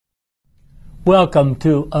Welcome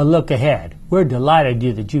to A Look Ahead. We're delighted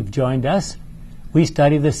that you've joined us. We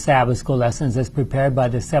study the Sabbath School lessons as prepared by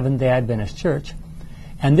the Seventh-day Adventist Church.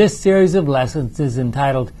 And this series of lessons is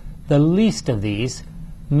entitled, The Least of These,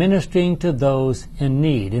 Ministering to Those in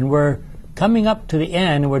Need. And we're coming up to the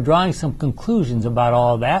end, and we're drawing some conclusions about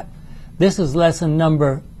all that. This is lesson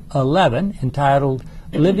number 11, entitled,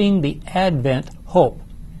 Living the Advent Hope.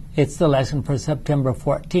 It's the lesson for September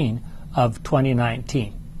 14 of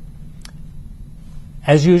 2019.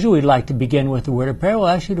 As usual, we'd like to begin with a word of prayer. We'll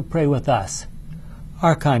ask you to pray with us.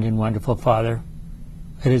 Our kind and wonderful Father,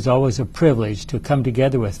 it is always a privilege to come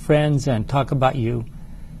together with friends and talk about you.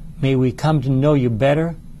 May we come to know you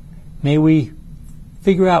better. May we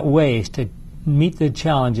figure out ways to meet the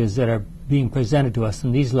challenges that are being presented to us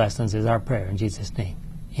in these lessons is our prayer. In Jesus' name,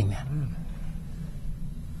 amen.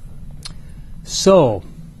 So,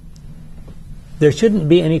 there shouldn't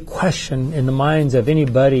be any question in the minds of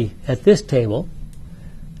anybody at this table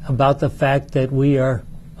about the fact that we are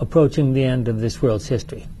approaching the end of this world's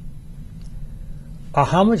history.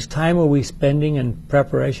 How much time are we spending in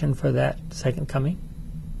preparation for that second coming?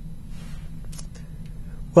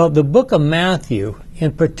 Well, the book of Matthew,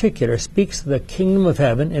 in particular, speaks of the kingdom of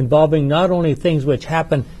heaven involving not only things which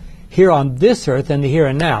happen here on this earth and the here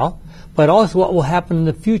and now, but also what will happen in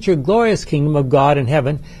the future glorious kingdom of God in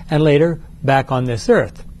heaven and later back on this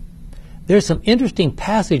earth. There's some interesting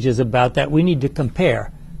passages about that we need to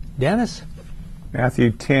compare. Dennis?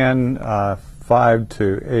 Matthew 10, 5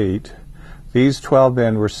 to 8. These 12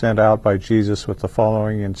 men were sent out by Jesus with the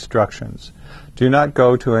following instructions. Do not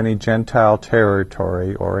go to any Gentile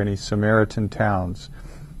territory or any Samaritan towns.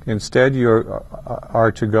 Instead, you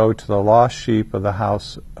are to go to the lost sheep of the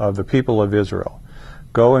house of the people of Israel.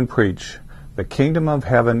 Go and preach. The kingdom of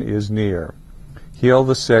heaven is near. Heal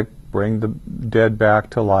the sick, bring the dead back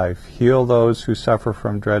to life, heal those who suffer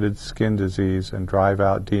from dreaded skin disease, and drive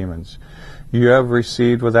out demons. You have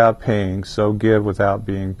received without paying, so give without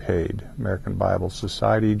being paid. American Bible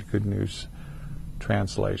Society Good News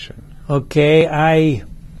Translation. Okay,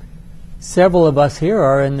 several of us here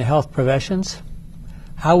are in the health professions.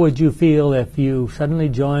 How would you feel if you suddenly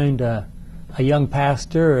joined a young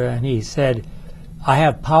pastor and he said, I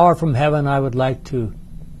have power from heaven I would like to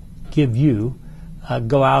give you.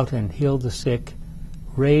 Go out and heal the sick,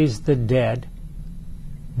 raise the dead,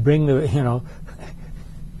 bring the,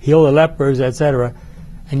 heal the lepers, etc.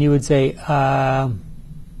 And you would say, are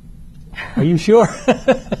you sure?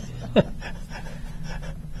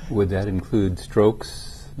 Would that include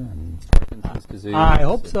strokes and Parkinson's disease? I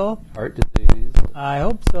hope so. Heart disease? I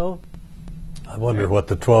hope so. I wonder what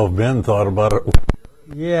the 12 men thought about it.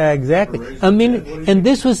 Yeah, exactly. I mean, and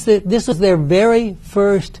this was their very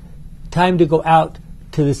first time to go out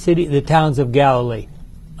to the towns of Galilee.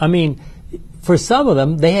 I mean, for some of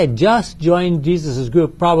them, they had just joined Jesus'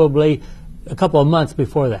 group probably a couple of months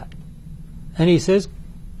before that. And he says,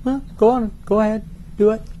 well, go ahead, do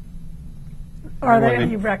it. Are there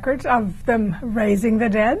any records of them raising the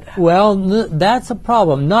dead? Well, that's a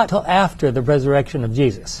problem, not till after the resurrection of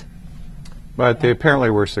Jesus. But they apparently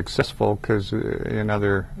were successful because I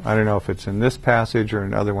don't know if it's in this passage or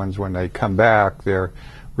in other ones, when they come back, they're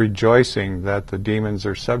rejoicing that the demons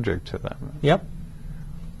are subject to them. Yep,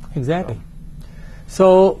 exactly.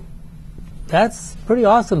 So that's pretty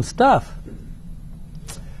awesome stuff.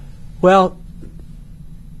 Well,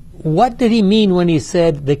 what did he mean when he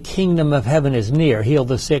said the kingdom of heaven is near? Heal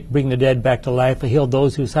the sick, bring the dead back to life, heal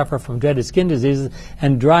those who suffer from dreaded skin diseases,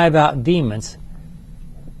 and drive out demons.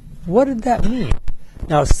 What did that mean?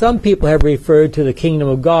 Now, some people have referred to the kingdom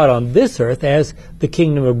of God on this earth as the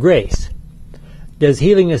kingdom of grace. Does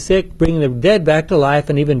healing the sick, bringing the dead back to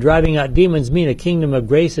life, and even driving out demons mean a kingdom of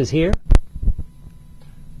grace is here?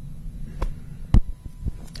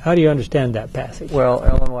 How do you understand that passage? Well,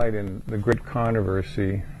 Ellen White in The Great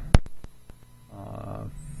Controversy,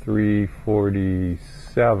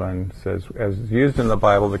 347 says, as used in the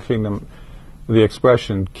Bible, the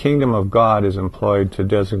expression kingdom of God is employed to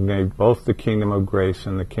designate both the kingdom of grace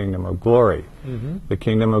and the kingdom of glory. Mm-hmm. The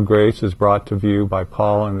kingdom of grace is brought to view by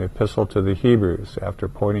Paul in the Epistle to the Hebrews. After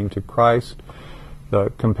pointing to Christ,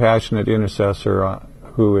 the compassionate intercessor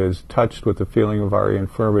who is touched with the feeling of our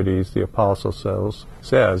infirmities, the apostle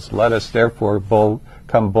says, let us therefore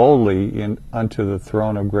come boldly unto the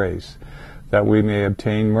throne of grace, that we may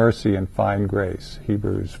obtain mercy and find grace.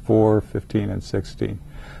 Hebrews 4:15 and 16.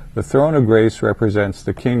 The throne of grace represents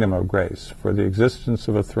the kingdom of grace, for the existence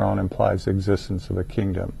of a throne implies the existence of a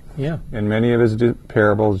kingdom. Yeah. In many of his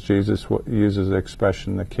parables, Jesus uses the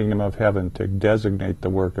expression, the kingdom of heaven, to designate the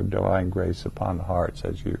work of divine grace upon the hearts,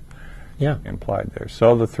 as you implied there.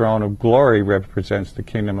 So the throne of glory represents the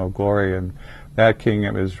kingdom of glory, and that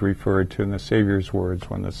kingdom is referred to in the Savior's words,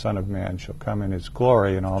 when the Son of Man shall come in his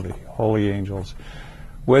glory and all the holy angels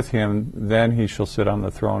with him, then he shall sit on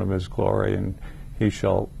the throne of his glory, and he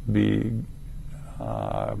shall be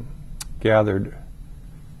gathered,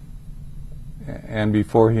 and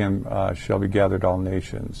before him shall be gathered all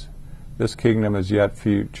nations. This kingdom is yet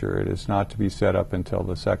future. It is not to be set up until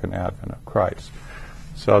the second advent of Christ.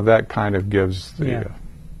 So that kind of gives the...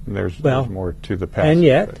 there's more to the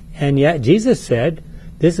passage. And yet, Jesus said,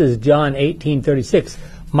 this is John 18:36,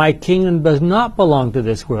 my kingdom does not belong to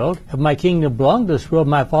this world. If my kingdom belonged to this world,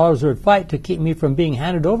 my followers would fight to keep me from being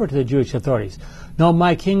handed over to the Jewish authorities. No,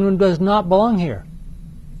 my kingdom does not belong here.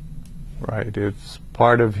 Right. It's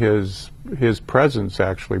part of his presence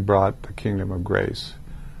actually brought the kingdom of grace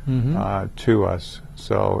to us.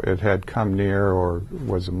 So it had come near or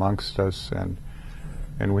was amongst us, and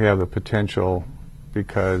we have the potential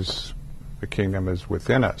because the kingdom is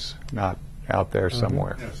within us, not out there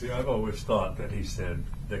somewhere. Yeah, see, I've always thought that he said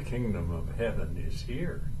the kingdom of heaven is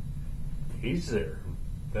here. He's there.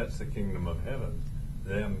 That's the kingdom of heaven,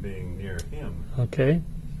 them being near him. Okay.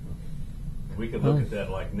 We could look at that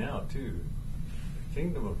like now, too. The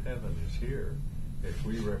kingdom of heaven is here if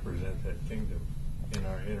we represent that kingdom in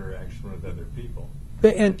our interaction with other people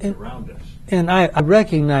around us. And I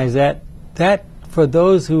recognize that for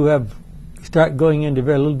those who have start going into a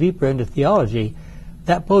little deeper into theology,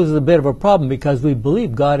 that poses a bit of a problem because we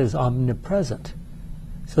believe God is omnipresent.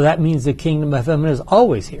 So that means the kingdom of heaven is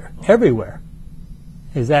always here, everywhere.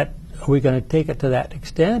 Are we going to take it to that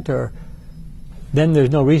extent, or then there's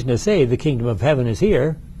no reason to say the kingdom of heaven is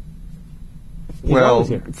here? Well,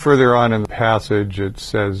 further on in the passage it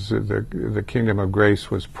says the kingdom of grace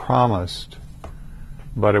was promised,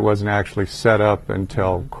 but it wasn't actually set up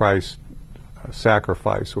until Christ's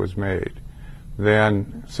sacrifice was made.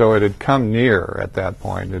 So it had come near at that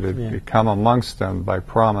point. It had come amongst them by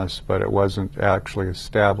promise, but it wasn't actually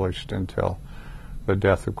established until the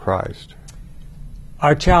death of Christ.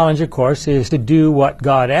 Our challenge, of course, is to do what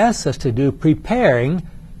God asks us to do, preparing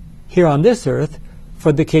here on this earth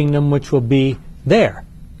for the kingdom which will be there.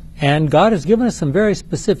 And God has given us some very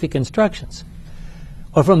specific instructions.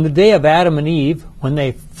 Well, from the day of Adam and Eve, when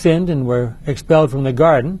they sinned and were expelled from the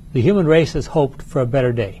garden, the human race has hoped for a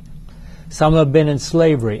better day. Some have been in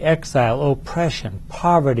slavery, exile, oppression,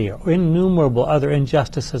 poverty, or innumerable other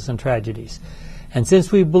injustices and tragedies. And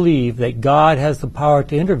since we believe that God has the power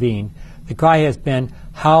to intervene, the cry has been,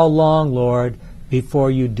 how long, Lord, before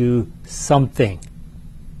you do something?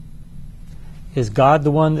 Is God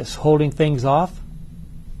the one that's holding things off?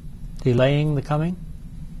 Delaying the coming?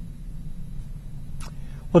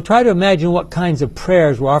 Well, try to imagine what kinds of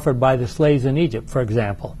prayers were offered by the slaves in Egypt, for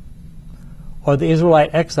example, or the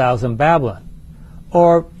Israelite exiles in Babylon,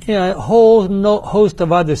 or a whole host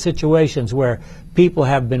of other situations where people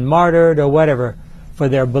have been martyred or whatever for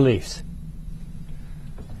their beliefs.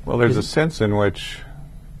 Well, there's a sense in which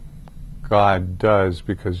God does,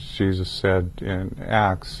 because Jesus said in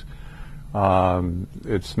Acts,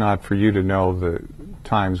 it's not for you to know the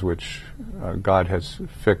times which God has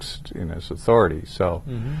fixed in His authority. So,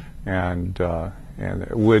 and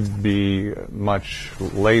it would be much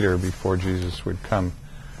later before Jesus would come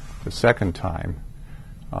the second time,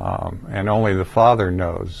 and only the Father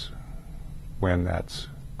knows when that's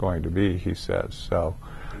going to be, he says.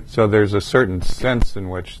 So there's a certain sense in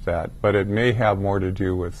which that, but it may have more to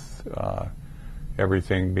do with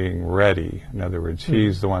everything being ready. In other words,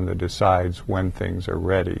 He's the one that decides when things are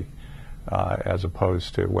ready, as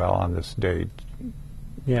opposed to, well, on this date,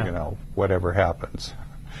 whatever happens.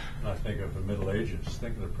 I think of the Middle Ages.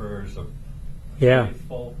 Think of the prayers of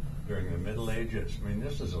faithful during the Middle Ages. I mean,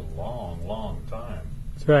 this is a long, long time.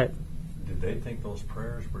 That's right. Did they think those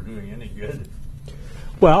prayers were doing any good?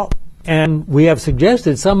 Well, and we have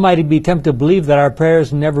suggested some might be tempted to believe that our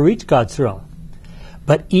prayers never reach God's throne.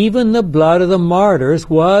 But even the blood of the martyrs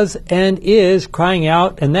was and is crying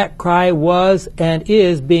out, and that cry was and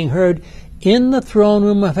is being heard in the throne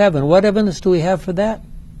room of heaven. What evidence do we have for that,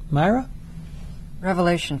 Myra?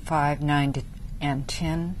 Revelation 5:9 and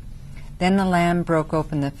 10. Then the Lamb broke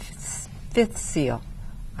open the fifth seal.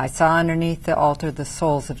 I saw underneath the altar the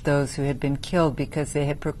souls of those who had been killed because they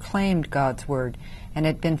had proclaimed God's word and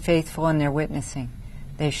had been faithful in their witnessing.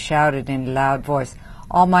 They shouted in a loud voice,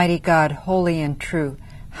 Almighty God, holy and true,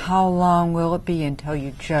 how long will it be until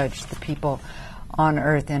you judge the people on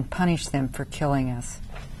earth and punish them for killing us?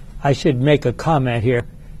 I should make a comment here.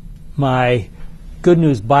 My Good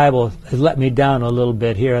News Bible has let me down a little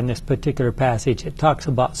bit here in this particular passage. It talks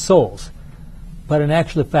about souls, but in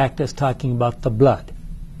actual fact it's talking about the blood.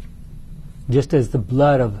 just as the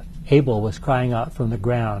blood of Abel was crying out from the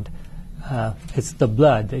ground. It's the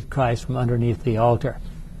blood that cries from underneath the altar.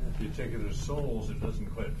 If you take it as souls, it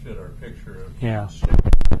doesn't quite fit our picture of Yeah.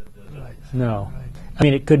 Right. No. I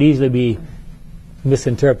mean, it could easily be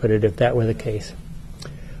misinterpreted if that were the case.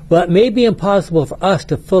 Well, it may be impossible for us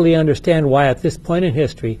to fully understand why at this point in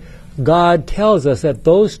history God tells us that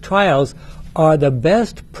those trials are the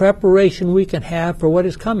best preparation we can have for what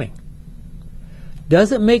is coming.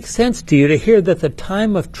 Does it make sense to you to hear that the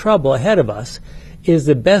time of trouble ahead of us is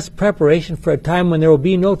the best preparation for a time when there will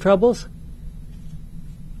be no troubles?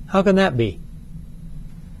 How can that be?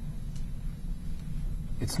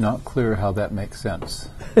 It's not clear how that makes sense.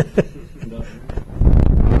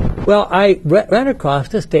 Well, I ran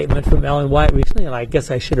across a statement from Ellen White recently, and I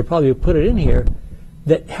guess I should have probably put it in here,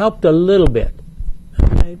 that helped a little bit.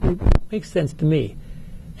 It makes sense to me.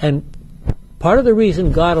 And part of the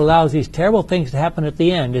reason God allows these terrible things to happen at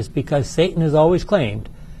the end is because Satan has always claimed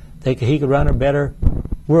that he could run a better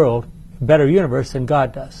world, a better universe than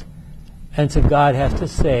God does. And so God has to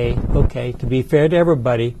say, okay, to be fair to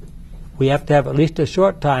everybody, we have to have at least a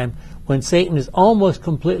short time when Satan is almost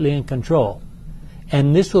completely in control.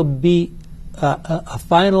 And this will be a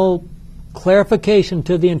final clarification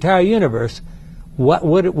to the entire universe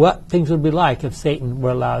what things would be like if Satan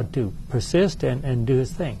were allowed to persist and do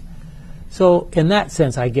his thing. So in that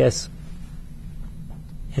sense, I guess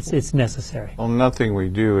it's necessary. Well, nothing we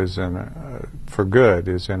do is for good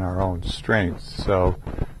is in our own strength. So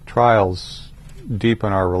trials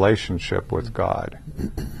deepen our relationship with God,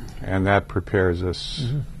 and that prepares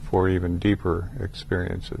us for even deeper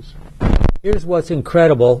experiences. Here's what's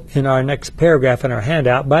incredible in our next paragraph in our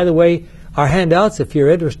handout. By the way, our handouts, if you're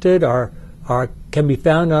interested, can be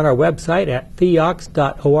found on our website at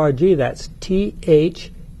theox.org. That's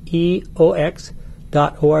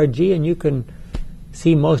THEOX.org, and you can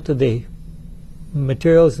see most of the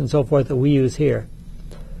materials and so forth that we use here.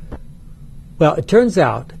 Well, it turns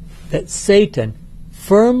out that Satan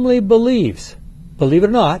firmly believes, believe it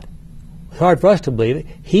or not, it's hard for us to believe it,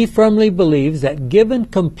 he firmly believes that given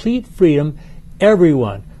complete freedom,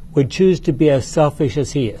 everyone would choose to be as selfish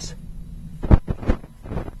as he is.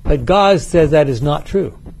 But God says that is not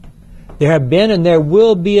true. There have been and there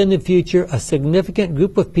will be in the future a significant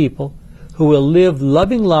group of people who will live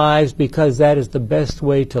loving lives because that is the best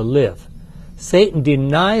way to live. Satan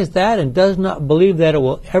denies that and does not believe that it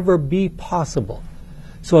will ever be possible.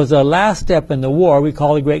 So as a last step in the war we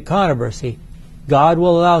call the Great Controversy, God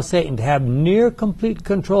will allow Satan to have near complete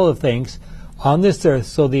control of things on this earth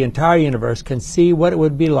so the entire universe can see what it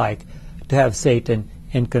would be like to have Satan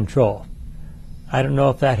in control. I don't know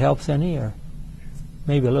if that helps any, or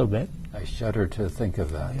maybe a little bit. I shudder to think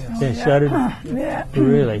of that. They shuddered? Yeah.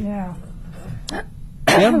 Really? Yeah.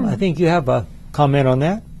 Jim, I think you have a comment on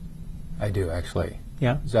that? I do, actually.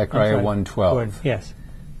 Yeah? Zechariah I'm sorry. 1:12. Yes.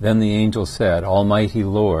 Then the angel said, Almighty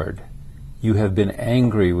Lord, you have been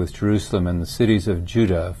angry with Jerusalem and the cities of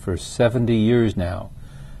Judah for 70 years now.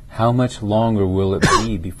 How much longer will it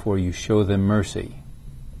be before you show them mercy?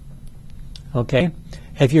 Okay.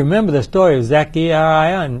 If you remember the story of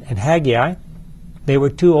Zechariah and Haggai, they were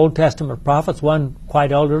two Old Testament prophets, one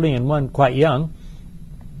quite elderly and one quite young,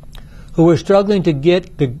 who were struggling to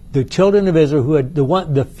get the children of Israel, who had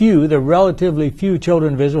the relatively few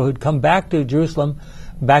children of Israel who had come back to Jerusalem,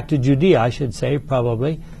 back to Judea, I should say,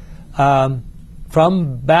 probably, from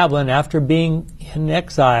Babylon after being in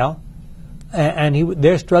exile, and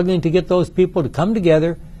they're struggling to get those people to come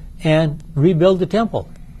together and rebuild the temple.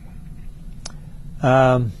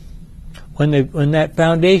 When that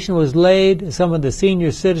foundation was laid, some of the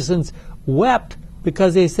senior citizens wept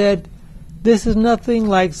because they said, this is nothing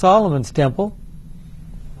like Solomon's temple.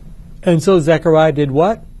 And so Zechariah did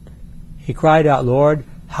what? He cried out, Lord,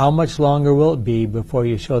 how much longer will it be before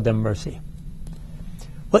you show them mercy?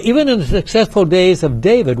 Well, even in the successful days of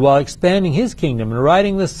David, while expanding his kingdom and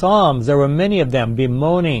writing the Psalms, there were many of them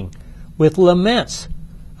bemoaning with laments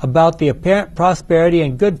about the apparent prosperity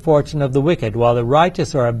and good fortune of the wicked, while the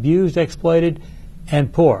righteous are abused, exploited,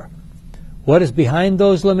 and poor. What is behind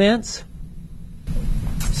those laments?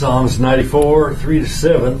 Psalms 94,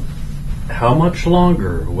 3-7. How much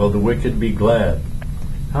longer will the wicked be glad?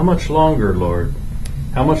 How much longer, Lord?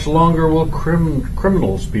 How much longer will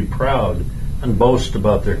criminals be proud and boast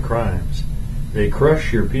about their crimes? They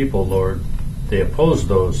crush your people, Lord. They oppose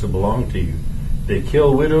those who belong to you. They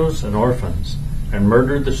kill widows and orphans and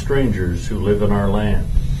murder the strangers who live in our land.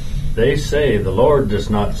 They say, the Lord does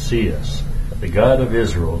not see us. The God of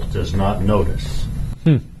Israel does not notice.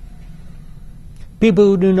 People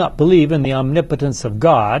who do not believe in the omnipotence of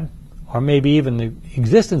God or maybe even the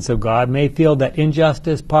existence of God, may feel that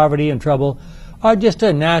injustice, poverty, and trouble are just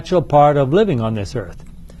a natural part of living on this earth.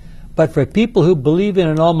 But for people who believe in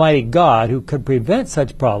an almighty God who could prevent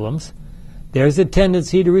such problems, there's a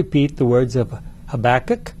tendency to repeat the words of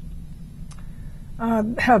Habakkuk.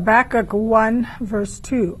 Habakkuk 1, verse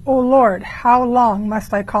 2. O Lord, how long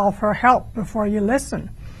must I call for help before you listen,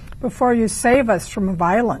 before you save us from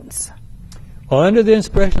violence? Well, under the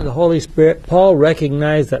inspiration of the Holy Spirit, Paul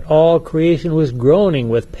recognized that all creation was groaning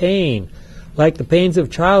with pain, like the pains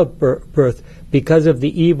of childbirth, because of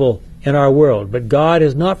the evil in our world. But God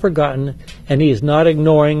has not forgotten, and He is not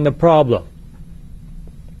ignoring the problem.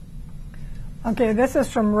 Okay, this is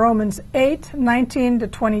from Romans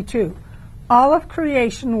 8:19-22. All of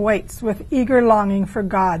creation waits with eager longing for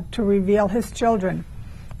God to reveal His children.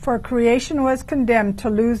 For creation was condemned to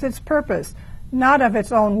lose its purpose, not of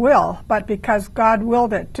its own will, but because God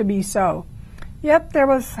willed it to be so. Yet there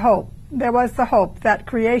was hope. There was the hope that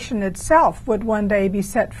creation itself would one day be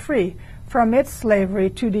set free from its slavery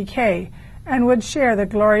to decay and would share the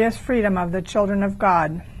glorious freedom of the children of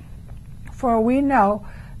God. For we know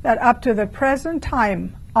that up to the present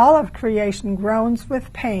time all of creation groans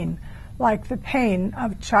with pain, like the pain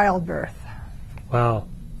of childbirth. Wow.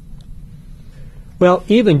 Well,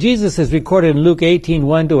 even Jesus is recorded in Luke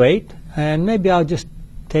 18:1-8, and maybe I'll just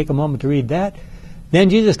take a moment to read that. Then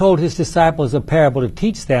Jesus told His disciples a parable to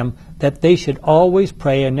teach them that they should always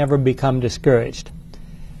pray and never become discouraged.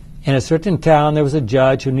 In a certain town there was a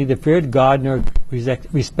judge who neither feared God nor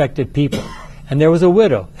respected people. And there was a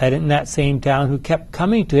widow in that same town who kept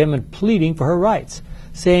coming to him and pleading for her rights,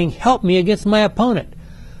 saying, "Help me against my opponent."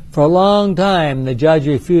 For a long time the judge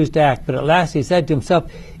refused to act, but at last he said to himself,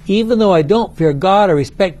 "Even though I don't fear God or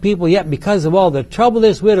respect people, yet because of all the trouble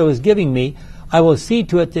this widow is giving me, I will see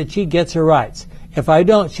to it that she gets her rights. If I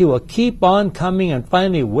don't, she will keep on coming and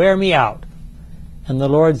finally wear me out." And the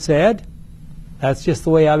Lord said, "That's just the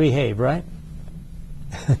way I behave, right?"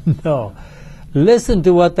 No. Listen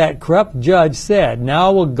to what that corrupt judge said.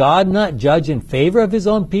 Now will God not judge in favor of His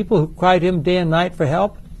own people who cry to Him day and night for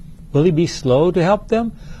help? Will He be slow to help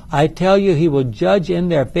them? I tell you, He will judge in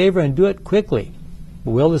their favor and do it quickly.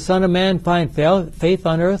 But will the Son of Man find faith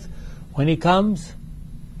on earth when He comes?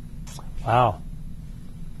 Wow.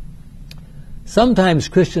 Sometimes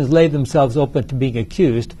Christians lay themselves open to being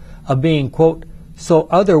accused of being, quote, so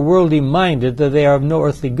otherworldly minded that they are of no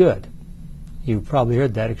earthly good. You've probably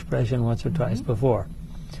heard that expression once or twice before.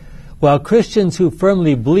 While Christians who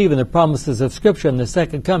firmly believe in the promises of Scripture and the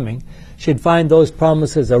second coming should find those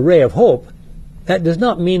promises a ray of hope, that does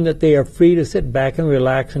not mean that they are free to sit back and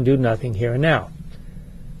relax and do nothing here and now.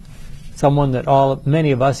 Someone that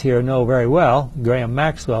many of us here know very well, Graham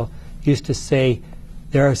Maxwell, used to say,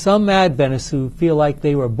 there are some Adventists who feel like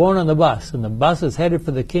they were born on the bus, and the bus is headed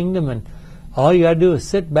for the kingdom, and all you got to do is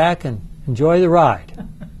sit back and enjoy the ride.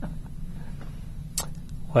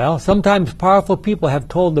 Well, sometimes powerful people have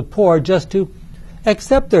told the poor just to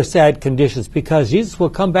accept their sad conditions because Jesus will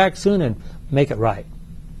come back soon and make it right.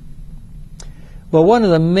 Well, one of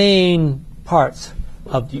the main parts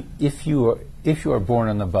of if you are born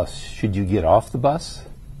on the bus, should you get off the bus?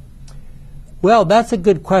 Well, that's a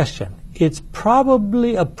good question. It's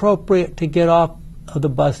probably appropriate to get off of the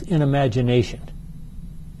bus in imagination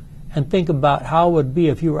and think about how it would be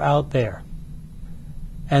if you were out there.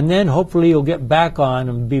 And then hopefully you'll get back on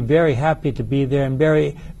and be very happy to be there and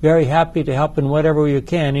very, very happy to help in whatever you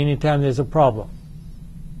can anytime there's a problem.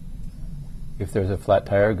 If there's a flat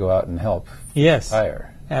tire, go out and help. Yes,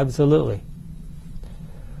 tire. Absolutely.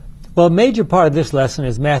 Well, a major part of this lesson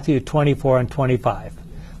is Matthew 24 and 25.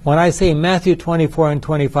 When I say Matthew 24 and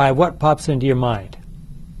 25, what pops into your mind?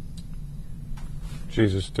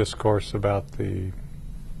 Jesus' discourse about the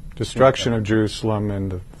destruction of Jerusalem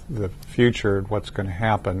and the future, what's going to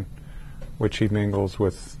happen, which he mingles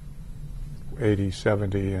with 80,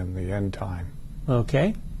 70, and the end time.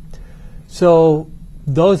 Okay. So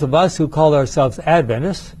those of us who call ourselves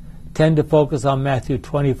Adventists tend to focus on Matthew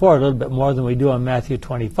 24 a little bit more than we do on Matthew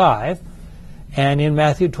 25. And in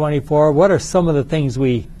Matthew 24, what are some of the things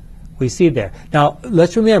we see there? Now,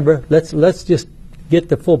 let's remember, let's just get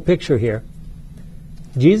the full picture here.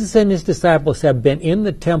 Jesus and his disciples have been in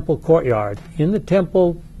the temple courtyard, in the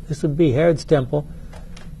temple, this would be Herod's temple,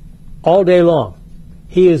 all day long.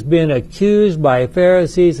 He has been accused by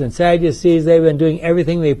Pharisees and Sadducees. They've been doing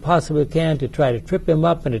everything they possibly can to try to trip him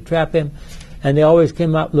up and to trap him, and they always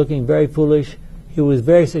came out looking very foolish. He was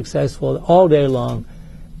very successful all day long.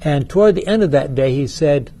 And toward the end of that day, he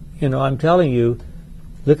said, I'm telling you,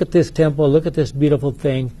 look at this temple, look at this beautiful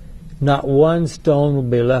thing. Not one stone will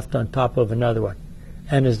be left on top of another one.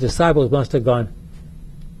 And his disciples must have gone,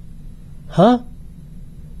 Huh?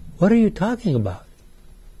 What are you talking about?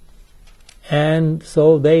 And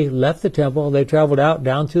so they left the temple. They traveled out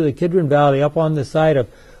down through the Kidron Valley up on the side of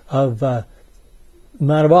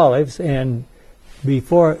Mount of Olives. And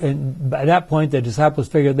by that point, the disciples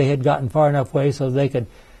figured they had gotten far enough away so they could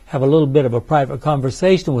have a little bit of a private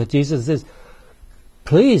conversation with Jesus. Says,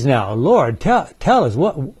 please now, Lord, tell us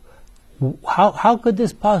how could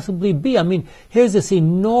this possibly be? I mean, here's this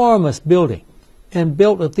enormous building, and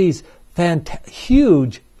built with these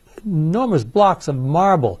huge, enormous blocks of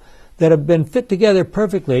marble that have been fit together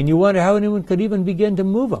perfectly, and you wonder how anyone could even begin to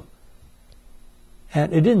move them.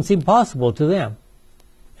 And it didn't seem possible to them.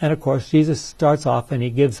 And of course, Jesus starts off and he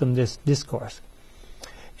gives them this discourse.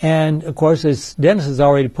 And of course, as Dennis has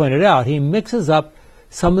already pointed out, he mixes up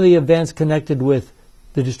some of the events connected with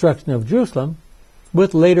the destruction of Jerusalem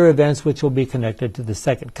with later events which will be connected to the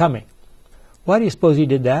second coming. Why do you suppose he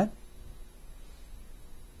did that?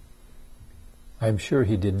 I'm sure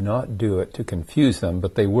he did not do it to confuse them,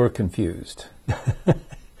 but they were confused.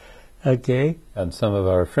 Okay. And some of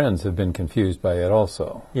our friends have been confused by it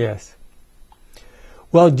also. Yes.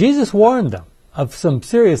 Well, Jesus warned them of some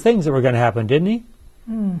serious things that were going to happen, didn't he?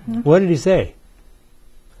 Mm-hmm. What did he say?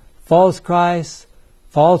 False Christs,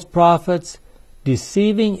 false prophets,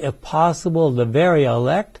 deceiving, if possible, the very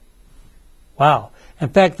elect. Wow. In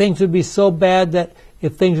fact, things would be so bad that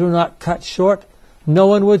if things were not cut short, no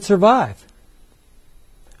one would survive.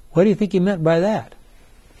 What do you think he meant by that?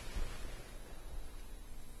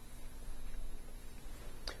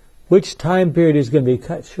 Which time period is going to be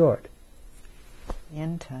cut short? The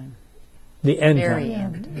end time. The end Very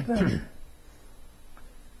time. end.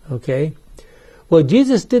 Okay. Well,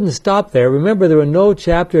 Jesus didn't stop there. Remember, there were no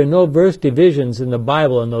chapter and no verse divisions in the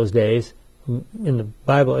Bible in those days, for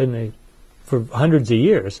hundreds of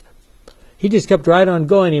years. He just kept right on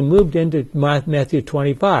going. He moved into Matthew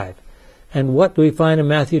 25. And what do we find in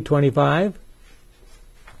Matthew 25?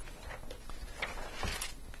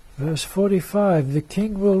 Verse 45, the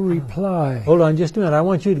king will reply. Hold on just a minute. I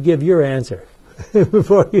want you to give your answer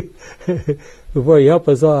before you help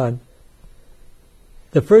us on.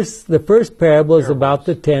 The first parable is about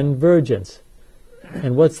the 10 virgins.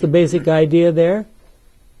 And what's the basic idea there?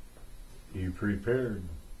 Be prepared.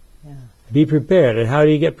 Yeah. Be prepared. And how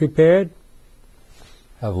do you get prepared?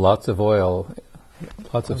 Have lots of oil,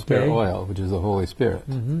 lots of spare oil, which is the Holy Spirit.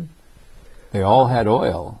 Mm-hmm. They all had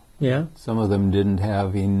oil. Yeah. Some of them didn't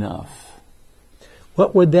have enough.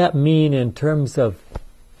 What would that mean in terms of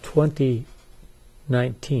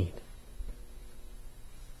 2019?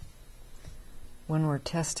 When we're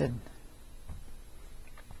tested,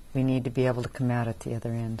 we need to be able to come out at the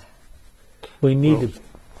other end. We need to...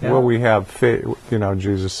 Yeah. Will we have faith? You know,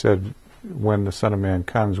 Jesus said, when the Son of Man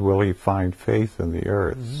comes, will he find faith in the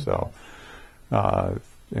earth? Mm-hmm. So,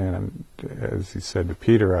 and as he said to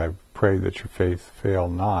Peter, I pray that your faith fail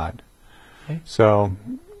not. Okay. So,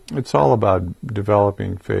 it's all about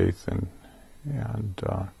developing faith and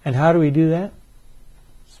how do we do that?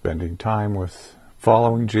 Spending time with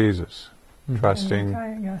following Jesus, trusting.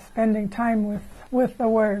 Spending time with the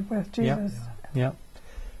Word, with Jesus. Yep.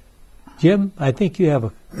 Jim, I think you have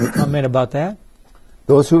a comment about that.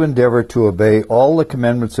 Those who endeavor to obey all the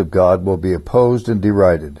commandments of God will be opposed and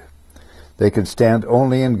derided. They can stand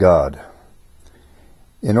only in God.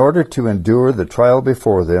 In order to endure the trial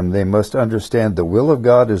before them, they must understand the will of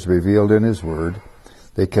God is revealed in His Word.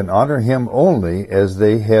 They can honor Him only as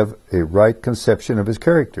they have a right conception of His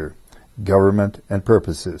character, government, and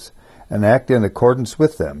purposes, and act in accordance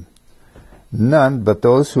with them. None but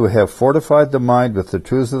those who have fortified the mind with the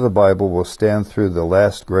truths of the Bible will stand through the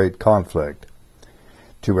last great conflict.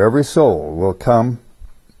 To every soul will come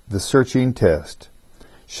the searching test.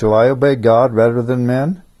 Shall I obey God rather than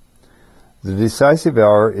men? The decisive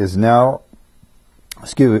hour is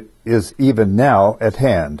even now at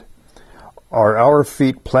hand. Are our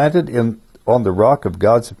feet planted on the rock of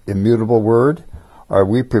God's immutable word? Are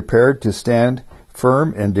we prepared to stand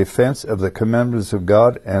firm in defense of the commandments of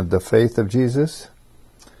God and the faith of Jesus?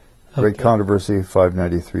 Okay. Great Controversy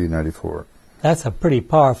 593-94. That's a pretty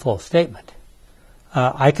powerful statement.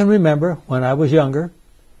 I can remember when I was younger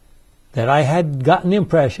that I had gotten the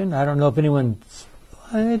impression, I don't know if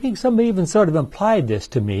I think somebody even sort of implied this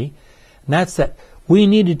to me, and that's that we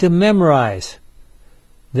needed to memorize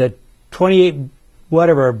the 28,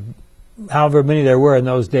 however many there were in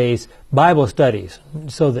those days, Bible studies,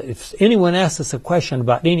 so that if anyone asked us a question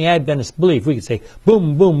about any Adventist belief, we could say,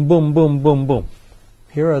 boom, boom, boom, boom, boom, boom.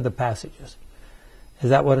 Here are the passages.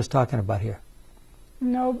 Is that what it's talking about here?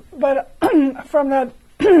 No, but from that,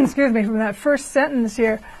 from that first sentence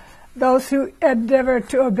here, those who endeavor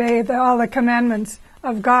to obey all the commandments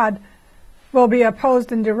of God, will be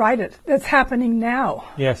opposed and derided. That's happening now.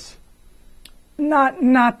 Yes.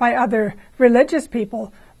 Not by other religious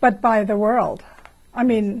people, but by the world. I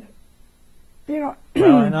mean, you know.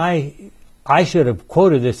 Well, and I should have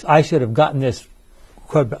quoted this. I should have gotten this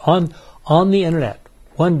quote on the internet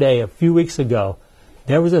one day a few weeks ago.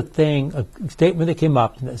 There was a statement that came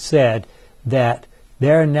up that said that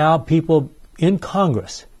there are now people in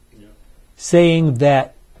Congress saying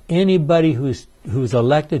that anybody who's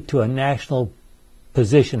elected to a national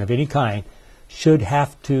position of any kind should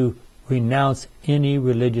have to renounce any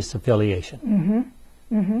religious affiliation.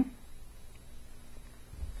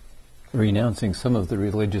 Renouncing some of the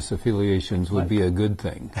religious affiliations would be a good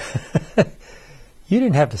thing. You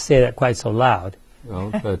didn't have to say that quite so loud.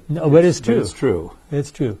 Well, but no, but it's true. It's true.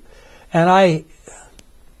 It's true. And I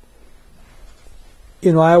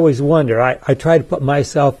always wonder, I try to put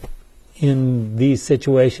myself in these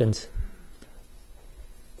situations.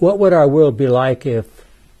 What would our world be like if,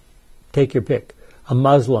 take your pick, a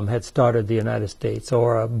Muslim had started the United States,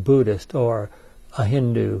 or a Buddhist, or a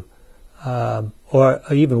Hindu, or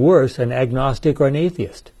even worse, an agnostic or an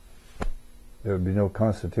atheist? There would be no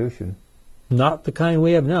constitution. Not the kind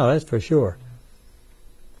we have now, that's for sure.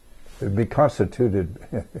 It would be constituted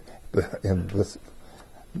with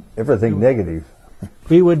everything negative.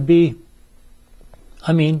 We would be,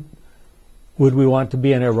 would we want to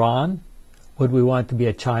be in Iran? Would we want to be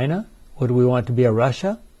a China? Would we want to be a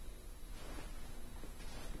Russia?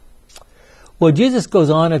 Well, Jesus goes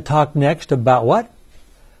on to talk next about what?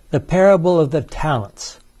 The parable of the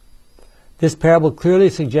talents. This parable clearly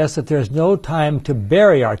suggests that there is no time to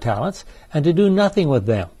bury our talents and to do nothing with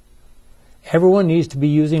them. Everyone needs to be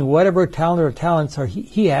using whatever talent or talents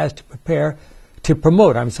he has to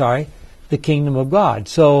promote the kingdom of God.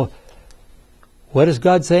 So, what is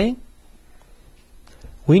God saying?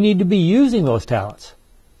 We need to be using those talents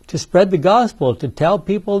to spread the gospel, to tell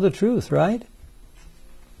people the truth, right?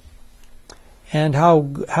 And how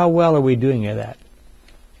well are we doing at that?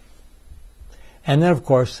 And then, of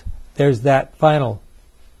course, there's that final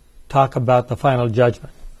talk about the final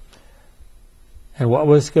judgment. And what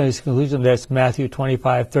was his conclusion? That's Matthew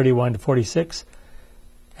 25:31-46.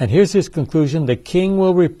 And here's his conclusion. The king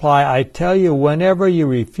will reply, I tell you, whenever you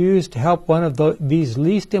refuse to help one of these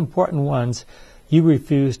least important ones, you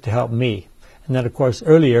refuse to help me. And then, of course,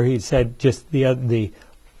 earlier he said just the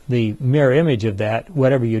mirror image of that,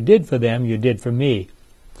 whatever you did for them, you did for me.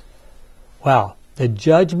 Wow. The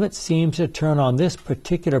judgment seems to turn on this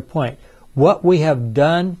particular point. What we have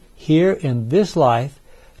done here in this life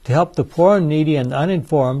to help the poor and needy and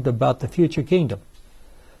uninformed about the future kingdom.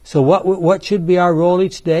 So what should be our role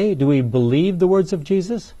each day? Do we believe the words of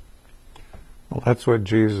Jesus? Well, that's what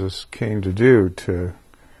Jesus came to do, to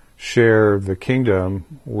share the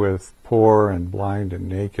kingdom with poor and blind and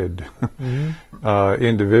naked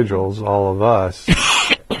individuals, all of us.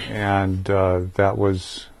 And that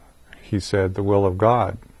was, he said, the will of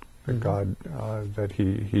God. That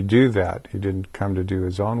he do that. He didn't come to do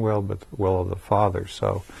his own will, but the will of the Father.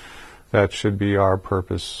 So that should be our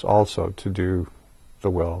purpose also, to do the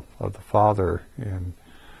will of the Father. And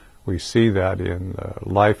we see that in the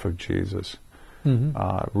life of Jesus,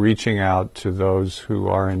 reaching out to those who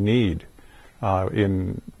are in need,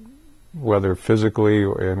 in whether physically,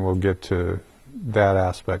 and we'll get to that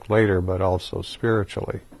aspect later, but also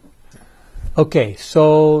spiritually. Okay,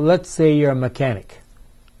 so let's say you're a mechanic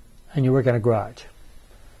and you work in a garage.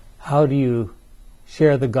 How do you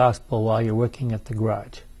share the gospel while you're working at the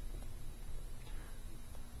garage?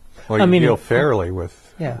 Well, you deal fairly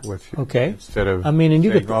with you. Okay. Instead of saying,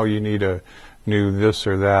 you need a new this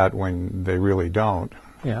or that, when they really don't.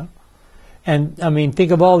 Yeah. And,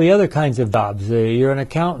 think of all the other kinds of jobs. You're an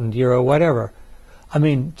accountant, you're a whatever.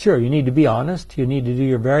 Sure, you need to be honest. You need to do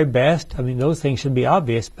your very best. Those things should be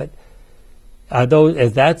obvious, but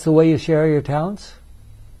is that the way you share your talents?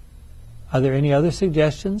 Are there any other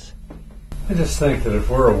suggestions? I just think that if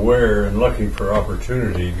we're aware and looking for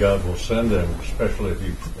opportunity, God will send them, especially if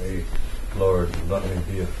you pray, Lord, let me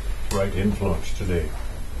be a right influence today.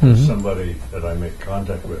 Somebody that I make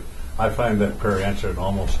contact with. I find that prayer answered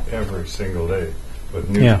almost every single day with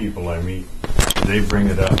new people I meet. They bring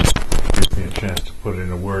it up, gives me a chance to put in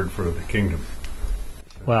a word for the kingdom.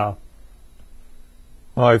 Wow.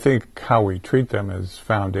 Well, I think how we treat them is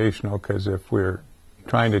foundational, because if we're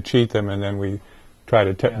trying to cheat them and then we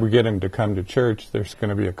try to we get them to come to church, there's going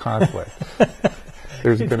to be a conflict.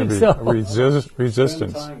 There's going to be a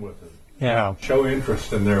resistance. Spend time with them. Yeah. Show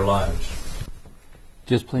interest in their lives.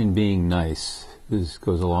 Just plain being nice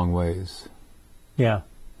goes a long ways. Yeah,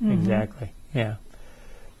 exactly. Yeah.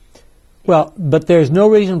 Well, but there's no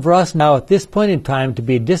reason for us now at this point in time to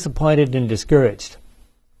be disappointed and discouraged.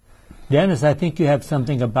 Dennis, I think you have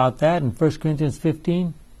something about that in 1 Corinthians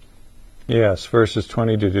 15. Yes, verses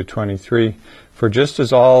 22 to 23. For just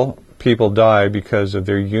as all people die because of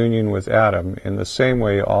their union with Adam, in the same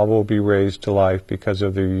way all will be raised to life because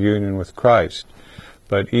of their union with Christ.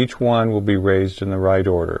 But each one will be raised in the right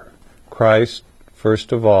order. Christ,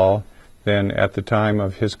 first of all, then at the time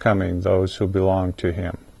of his coming, those who belong to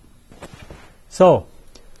him. So,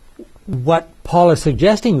 what Paul is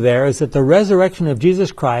suggesting there is that the resurrection of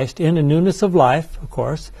Jesus Christ in the newness of life, of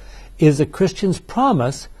course, is a Christian's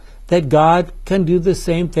promise that God can do the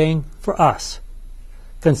same thing for us.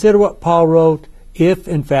 Consider what Paul wrote, if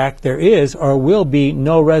in fact there is or will be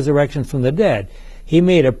no resurrection from the dead. He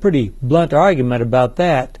made a pretty blunt argument about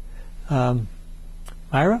that. Myra?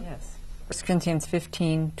 Yes. 1 Corinthians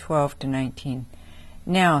 15, 12 to 19.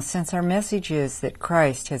 Now, since our message is that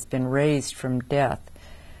Christ has been raised from death,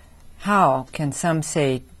 how can some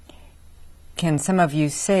of you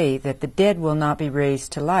say that the dead will not be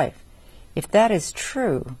raised to life? If that is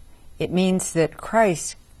true, it means that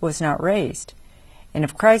Christ was not raised. And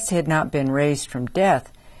if Christ had not been raised from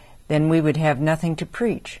death, then we would have nothing to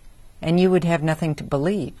preach, and you would have nothing to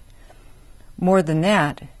believe. More than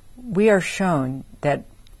that, we are shown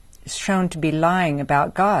to be lying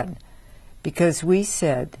about God, because we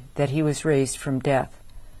said that he was raised from death.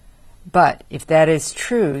 But if that is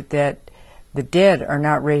true, that the dead are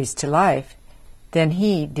not raised to life, then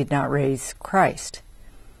he did not raise Christ.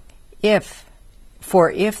 For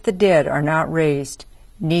if the dead are not raised,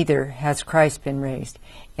 neither has Christ been raised.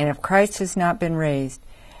 And if Christ has not been raised,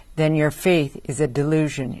 then your faith is a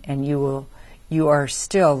delusion, and you are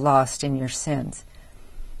still lost in your sins.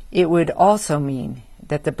 It would also mean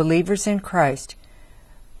that the believers in Christ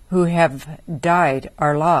who have died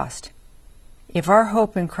are lost. If our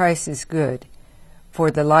hope in Christ is good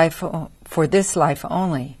for this life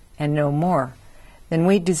only and no more, then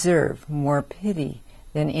we deserve more pity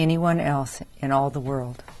than anyone else in all the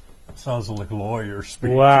world. Sounds like lawyers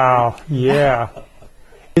speak. Wow, yeah.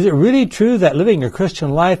 Is it really true that living a Christian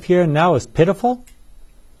life here and now is pitiful?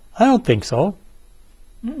 I don't think so.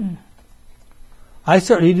 Mm-mm. I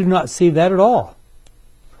certainly do not see that at all.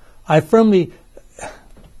 I firmly,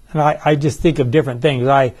 and I just think of different things.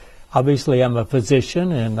 I obviously am a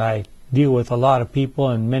physician, and I deal with a lot of people,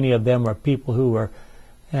 and many of them are people who are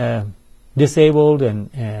disabled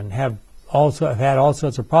and have had all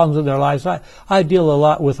sorts of problems in their lives. I deal a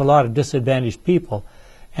lot with a lot of disadvantaged people,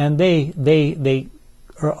 and they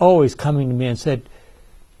are always coming to me and said,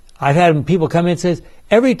 I've had people come in and says,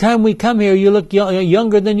 every time we come here, you look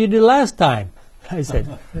younger than you did last time. I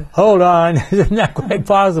said, hold on, it's not quite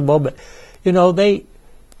possible, but they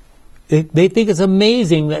think it's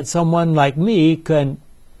amazing that someone like me can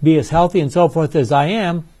be as healthy and so forth as I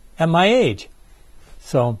am at my age.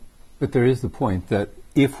 But there is the point that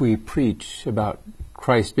if we preach about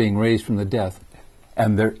Christ being raised from the dead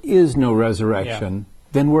and there is no resurrection,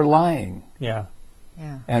 then we're lying. Yeah.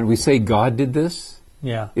 Yeah. And we say God did this.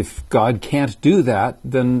 Yeah. If God can't do that,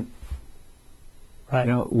 then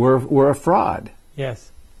we're a fraud.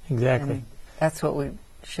 Yes, exactly. And that's what we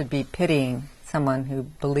should be pitying, someone who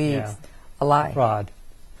believes a lie. Fraud.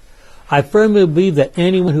 I firmly believe that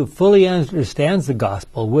anyone who fully understands the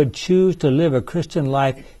gospel would choose to live a Christian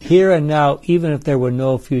life here and now, even if there were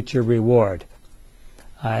no future reward.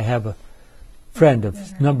 I have a friend a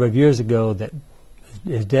number of years ago that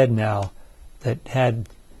is dead now that had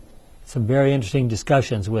some very interesting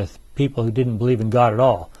discussions with people who didn't believe in God at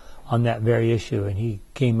all on that very issue, and he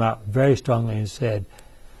came out very strongly and said,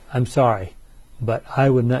 I'm sorry, but I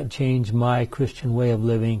would not change my Christian way of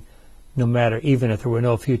living no matter, even if there were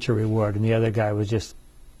no future reward. And the other guy was just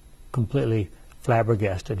completely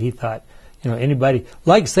flabbergasted. He thought, anybody,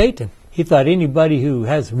 like Satan, he thought anybody who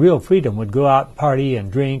has real freedom would go out and party and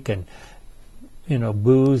drink and,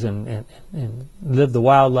 booze and live the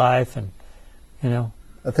wild life and,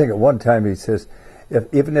 I think at one time he says,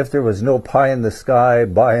 even if there was no pie in the sky,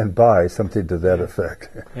 by and by, something to that effect.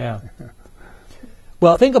 Yeah.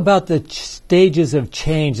 Well, think about the stages of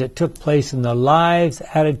change that took place in the lives,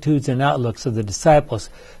 attitudes, and outlooks of the disciples,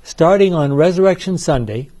 starting on Resurrection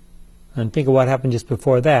Sunday, and think of what happened just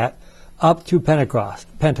before that, up through Pentecost.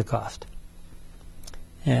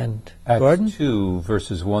 And Gordon? Acts 2,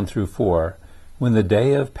 verses 1 through 4, when the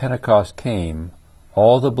day of Pentecost came,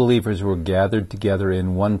 all the believers were gathered together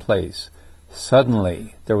in one place.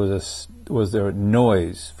 Suddenly there was a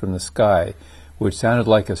noise from the sky, which sounded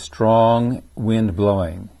like a strong wind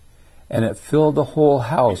blowing, and it filled the whole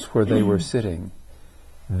house where they were sitting.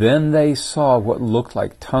 Then they saw what looked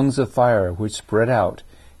like tongues of fire, which spread out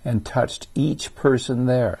and touched each person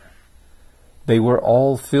there. They were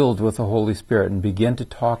all filled with the Holy Spirit and began to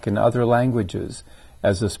talk in other languages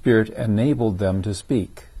as the Spirit enabled them to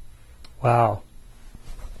speak. Wow.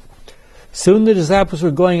 Soon the disciples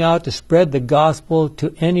were going out to spread the gospel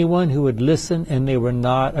to anyone who would listen, and they were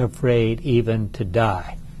not afraid even to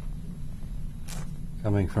die.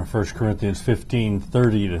 Coming from 1 Corinthians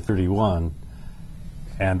 15:30 to 31,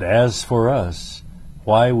 and as for us,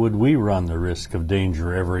 why would we run the risk of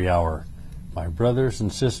danger every hour? My brothers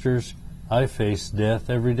and sisters, I face death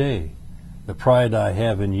every day. The pride I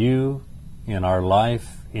have in you, in our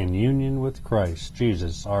life, in union with Christ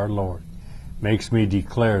Jesus our Lord, makes me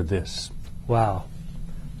declare this. Wow.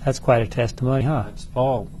 That's quite a testimony, huh? That's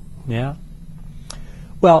Paul. Yeah.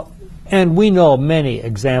 Well, and we know many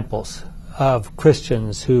examples of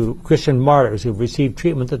Christian martyrs who've received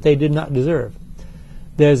treatment that they did not deserve.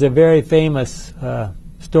 There's a very famous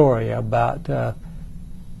story about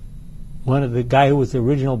one of the guy who was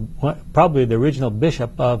probably the original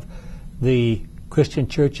bishop of the Christian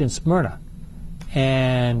church in Smyrna,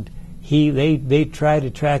 and they tried to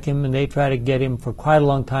track him and they tried to get him for quite a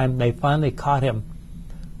long time. They finally caught him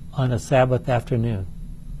on a Sabbath afternoon,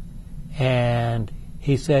 and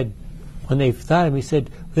he said, when they found him, he said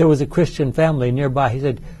there was a Christian family nearby. He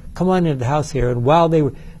said, "Come on into the house here." And while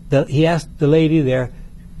he asked the lady there,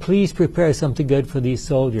 "Please prepare something good for these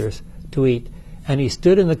soldiers to eat." And he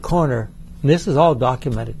stood in the corner, and this is all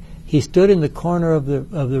documented. He stood in the corner of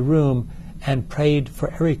the room and prayed for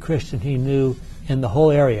every Christian he knew in the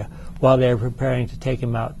whole area while they were preparing to take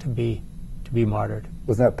him out to be martyred.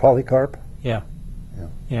 Was that Polycarp? Yeah.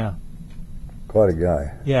 Yeah. Quite a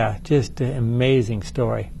guy. Yeah, just an amazing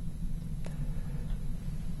story.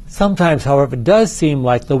 Sometimes, however, it does seem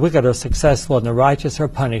like the wicked are successful and the righteous are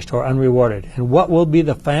punished or unrewarded. And what will be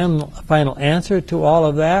the final answer to all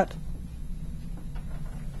of that?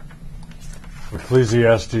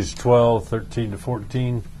 Ecclesiastes 12:13 to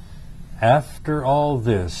 14. After all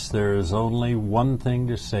this, there is only one thing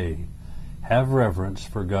to say. Have reverence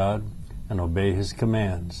for God and obey His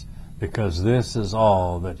commands, because this is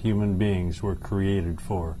all that human beings were created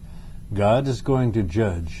for. God is going to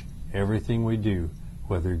judge everything we do,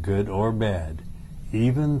 whether good or bad,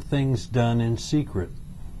 even things done in secret.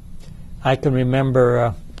 I can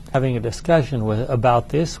remember having a discussion about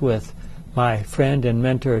this with my friend and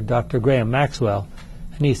mentor, Dr. Graham Maxwell,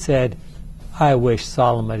 and he said, I wish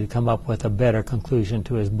Solomon had come up with a better conclusion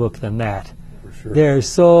to his book than that. For sure. There's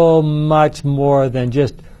so much more than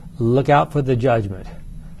just look out for the judgment.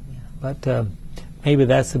 Yeah. But maybe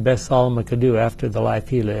that's the best Solomon could do after the life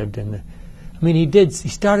he lived. And he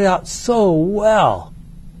started out so well.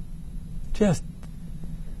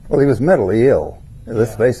 Well, he was mentally ill.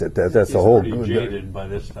 Let's face it, that's the whole... He's pretty jaded by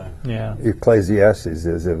this time. Yeah. Ecclesiastes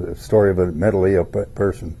is a story of a mentally ill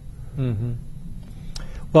person. Mm-hmm.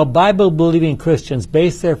 Well, Bible-believing Christians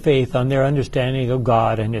base their faith on their understanding of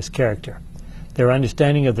God and His character, their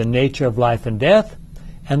understanding of the nature of life and death,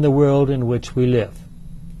 and the world in which we live.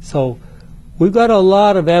 So we've got a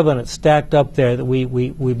lot of evidence stacked up there that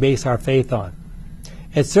we base our faith on.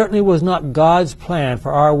 It certainly was not God's plan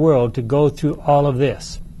for our world to go through all of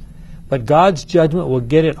this. But God's judgment will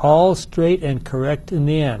get it all straight and correct in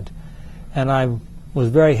the end. And I was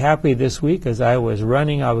very happy this week as I was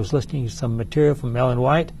running. I was listening to some material from Ellen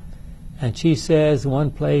White, and she says in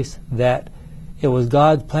one place that it was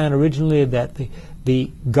God's plan originally that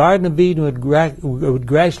the Garden of Eden would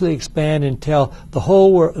gradually expand until the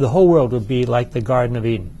whole world would be like the Garden of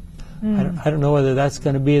Eden. I don't know whether that's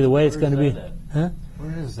going to be the way it's going to be. Huh?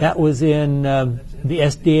 Where is that? That was in the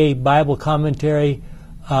SDA Bible Commentary.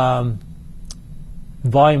 Volume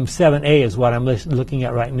 7A is what I'm looking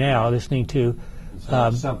at right now, listening to.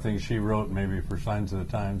 So something she wrote maybe for Signs of the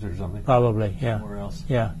Times or something. Probably, yeah. Somewhere else.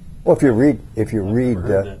 Yeah. Well, if you read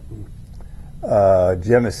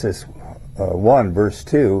Genesis 1, verse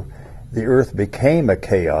 2, the earth became a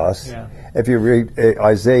chaos. Yeah. If you read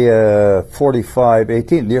Isaiah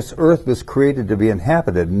 45:18, this earth was created to be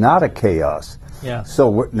inhabited, not a chaos. Yeah.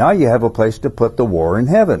 So now you have a place to put the war in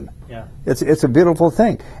heaven. Yeah. It's a beautiful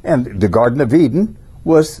thing. And the Garden of Eden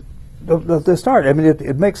was the start.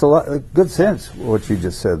 It makes a lot of good sense, what you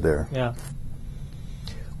just said there. Yeah.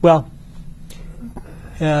 Well,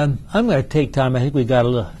 I'm going to take time. I think we've got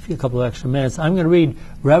a couple of extra minutes. I'm going to read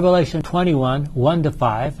Revelation 21, 1 to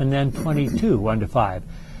 5, and then 22, 1 to 5.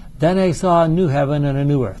 Then I saw a new heaven and a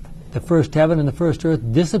new earth. The first heaven and the first earth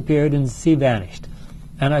disappeared and the sea vanished.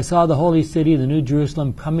 And I saw the holy city, the new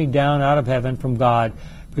Jerusalem, coming down out of heaven from God,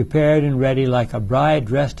 prepared and ready like a bride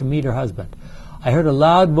dressed to meet her husband. I heard a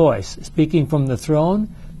loud voice speaking from the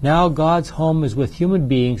throne, Now God's home is with human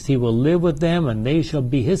beings. He will live with them, and they shall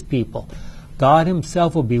be his people. God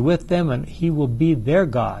himself will be with them, and he will be their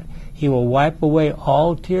God. He will wipe away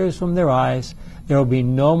all tears from their eyes. There will be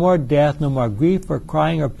no more death, no more grief or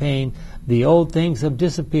crying or pain. The old things have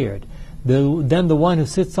disappeared. Then the one who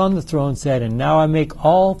sits on the throne said, And now I make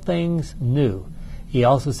all things new. He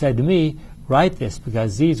also said to me, Write this,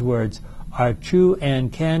 because these words are true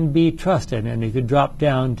and can be trusted. And you could drop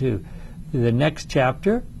down to the next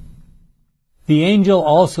chapter. The angel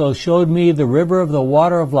also showed me the river of the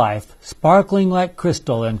water of life, sparkling like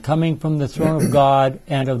crystal, and coming from the throne of God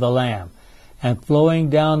and of the Lamb, and flowing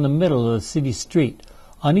down the middle of the city street.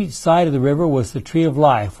 On each side of the river was the tree of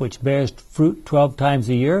life, which bears fruit 12 times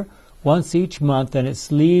a year, once each month, and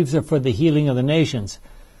its leaves are for the healing of the nations.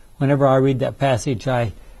 Whenever I read that passage,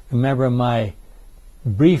 I remember my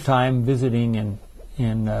brief time visiting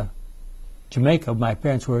in Jamaica. My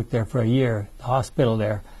parents worked there for a year, the hospital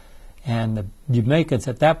there. And the Jamaicans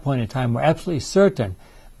at that point in time were absolutely certain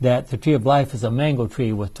that the tree of life is a mango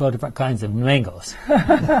tree with 12 different kinds of mangoes.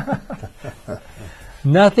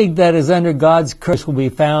 Nothing that is under God's curse will be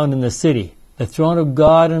found in the city. The throne of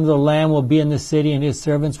God and the Lamb will be in the city, and his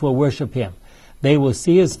servants will worship him. They will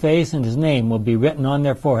see his face, and his name will be written on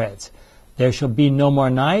their foreheads. There shall be no more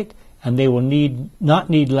night, and they will not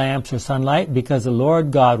need lamps or sunlight, because the Lord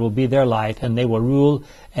God will be their light, and they will rule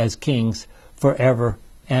as kings forever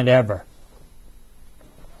and ever.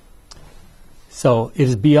 So it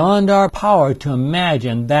is beyond our power to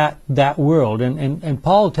imagine that world, and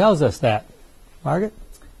Paul tells us that. Margaret?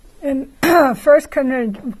 In 1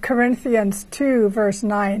 Corinthians 2, verse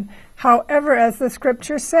 9, however, as the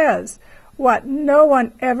scripture says, what no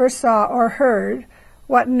one ever saw or heard,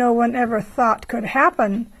 what no one ever thought could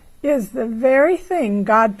happen, is the very thing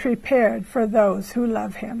God prepared for those who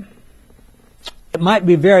love him. It might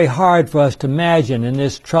be very hard for us to imagine in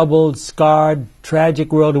this troubled, scarred,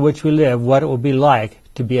 tragic world in which we live what it will be like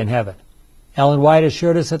to be in heaven. Ellen White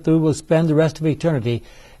assured us that we will spend the rest of eternity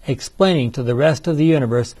explaining to the rest of the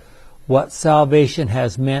universe what salvation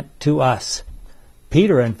has meant to us.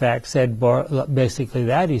 Peter, in fact, said basically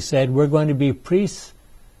that. He said, we're going to be priests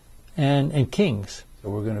and kings. So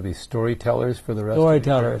we're going to be storytellers for the rest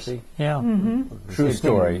Storytellers, of eternity? yeah. Mm-hmm. True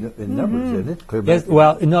story. In Numbers, isn't it? Clear Yes, back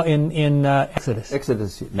well, no, in Exodus.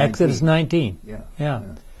 Exodus 19. Exodus 19. Yeah.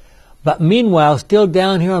 But meanwhile, still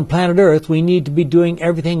down here on planet Earth, we need to be doing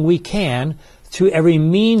everything we can, through every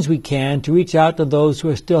means we can, to reach out to those who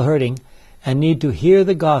are still hurting and need to hear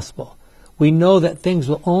the gospel. We know that things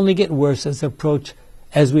will only get worse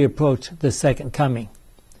as we approach the second coming.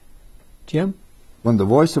 Jim? When the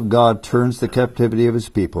voice of God turns the captivity of his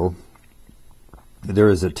people, there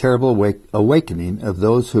is a terrible awakening of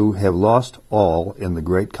those who have lost all in the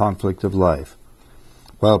great conflict of life.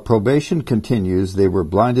 While probation continues, they were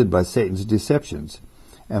blinded by Satan's deceptions,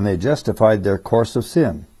 and they justified their course of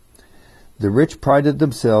sin. The rich prided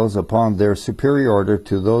themselves upon their superiority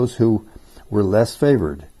to those who were less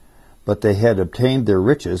favored, but they had obtained their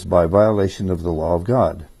riches by violation of the law of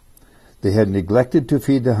God. They had neglected to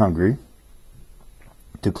feed the hungry,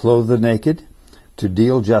 to clothe the naked, to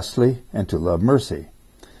deal justly, and to love mercy.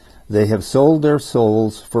 They have sold their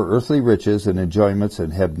souls for earthly riches and enjoyments,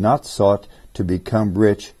 and have not sought to become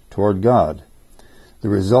rich toward God. The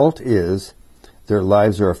result is their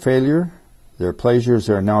lives are a failure, their pleasures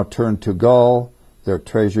are now turned to gall, their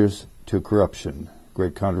treasures to corruption.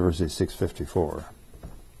 Great Controversy 654.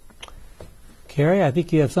 Carrie, I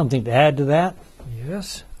think you have something to add to that.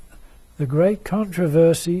 Yes. The great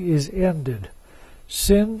controversy is ended.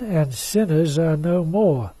 Sin and sinners are no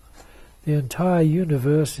more. The entire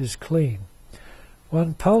universe is clean.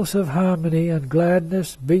 One pulse of harmony and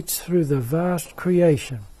gladness beats through the vast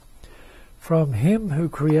creation. From him who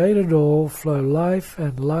created all flow life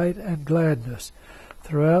and light and gladness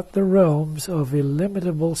throughout the realms of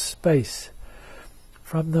illimitable space.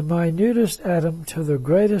 From the minutest atom to the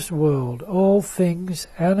greatest world, all things,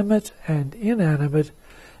 animate and inanimate,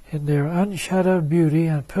 in their unshadowed beauty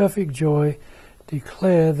and perfect joy,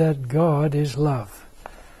 declare that God is love.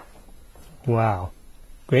 Wow.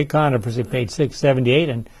 Great Controversy, page 678.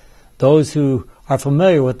 And those who are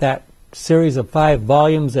familiar with that series of 5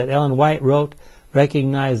 volumes that Ellen White wrote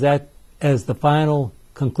recognize that as the final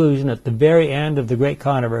conclusion at the very end of the Great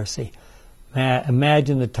Controversy.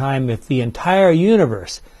 Imagine the time if the entire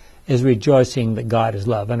universe is rejoicing that God is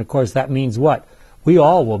love. And of course that means what? We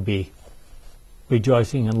all will be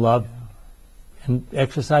rejoicing in love and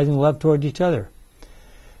exercising love toward each other.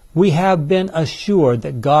 We have been assured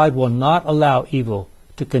that God will not allow evil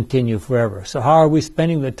to continue forever. So how are we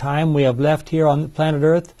spending the time we have left here on the planet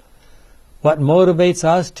Earth? What motivates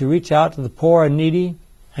us to reach out to the poor and needy?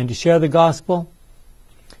 and to share the gospel?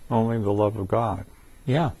 Only the love of God.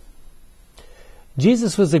 Yeah.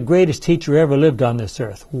 Jesus was the greatest teacher ever lived on this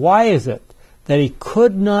earth. Why is it that he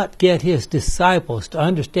could not get his disciples to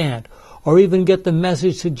understand or even get the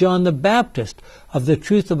message to John the Baptist of the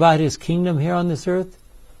truth about his kingdom here on this earth?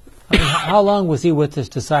 I mean, how long was he with his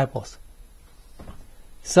disciples?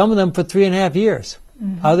 Some of them for 3.5 years.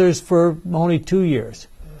 Mm-hmm. Others for only 2 years.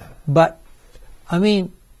 But, I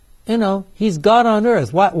mean, you know, he's God on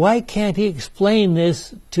earth. Why can't he explain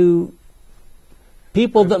this to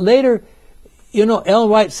people that later... You know, Ellen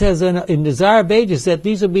White says in Desire of Ages that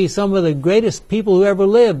these will be some of the greatest people who ever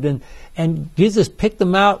lived, and Jesus picked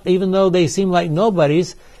them out even though they seem like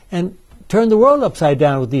nobodies and turned the world upside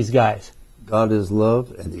down with these guys. God is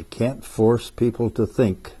love, and you can't force people to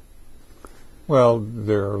think. Well,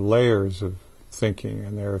 there are layers of thinking,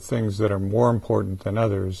 and there are things that are more important than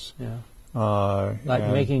others. Yeah. Like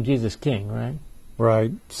making Jesus king, right?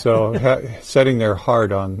 Right. So setting their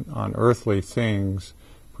heart on earthly things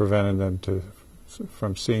prevented them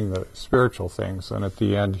from seeing the spiritual things. And at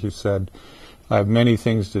the end he said, I have many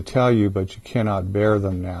things to tell you, but you cannot bear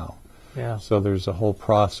them now. Yeah. So there's a whole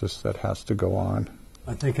process that has to go on.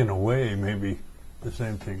 I think in a way maybe the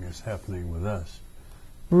same thing is happening with us.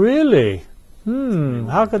 Really?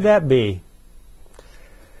 How could that be?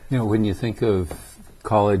 You know, when you think of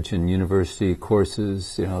college and university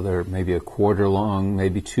courses, you know, they're maybe a quarter long,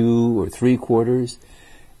 maybe 2 or 3 quarters,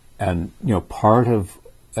 and, you know, part of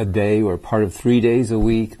a day or part of 3 days a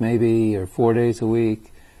week maybe, or 4 days a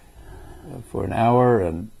week for an hour,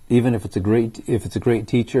 and even if it's a great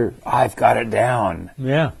teacher, I've got it down.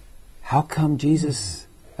 Yeah. How come Jesus,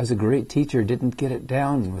 as a great teacher, didn't get it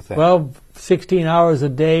down with that? Well, 16 hours a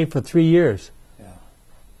day for 3 years. Yeah.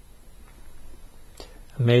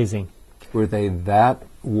 Amazing. Were they that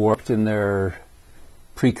warped in their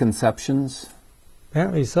preconceptions?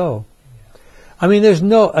 Apparently so. I mean,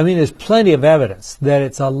 there's plenty of evidence that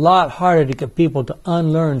it's a lot harder to get people to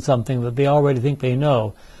unlearn something that they already think they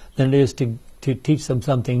know than it is to teach them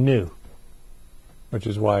something new. Which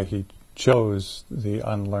is why he chose the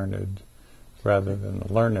unlearned rather than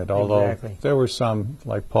the learned. Although there were some,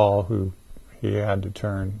 like Paul, who he had to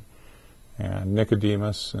turn, and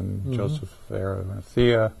Nicodemus and Joseph of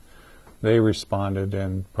Arimathea, they responded,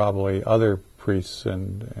 and probably other priests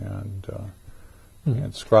and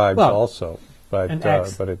scribes also. But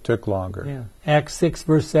it took longer. Yeah. Acts 6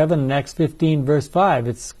 verse 7 and Acts 15 verse 5,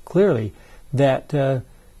 it's clearly that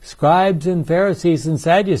scribes and Pharisees and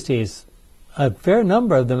Sadducees, a fair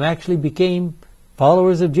number of them actually became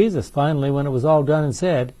followers of Jesus finally when it was all done and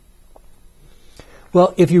said.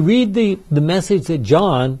 Well, if you read the message that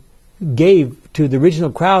John gave to the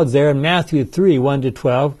original crowds there in Matthew 3,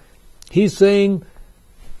 1-12, he's saying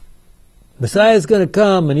Messiah's going to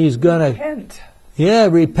come and he's going to... Repent. Yeah,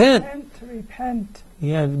 repent. Repent.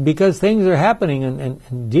 Yeah, because things are happening,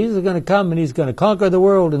 and Jesus is going to come, and he's going to conquer the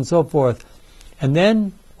world, and so forth. And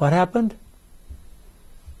then, what happened?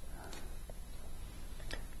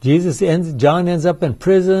 John ends up in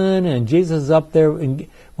prison, and Jesus is up there. And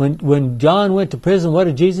when John went to prison, what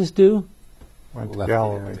did Jesus do? Went to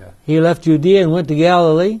Galilee. He left Judea and went to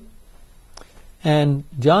Galilee. And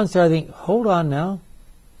John started thinking, hold on now.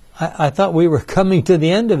 I thought we were coming to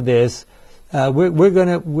the end of this. We're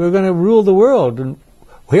gonna rule the world, and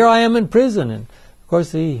here I am in prison, and of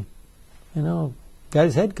course he, got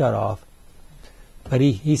his head cut off. But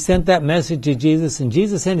he sent that message to Jesus, and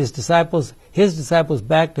Jesus sent his disciples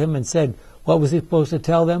back to him and said, what was he supposed to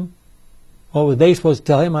tell them? What were they supposed to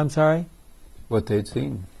tell him? I'm sorry. What they'd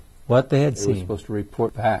seen. What they had They seen. were supposed to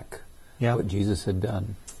report back what Jesus had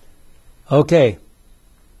done. Okay.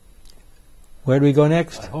 Where do we go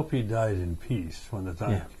next? I hope he died in peace when the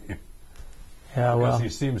time came. Yeah, because he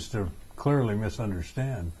seems to clearly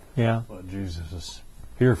misunderstand what Jesus is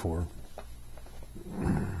here for.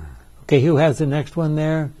 Okay, who has the next one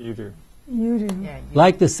there? You do. You do. Yeah,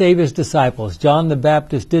 Like the Savior's disciples, John the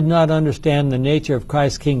Baptist did not understand the nature of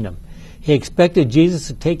Christ's kingdom. He expected Jesus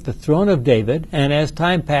to take the throne of David, and as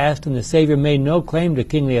time passed and the Savior made no claim to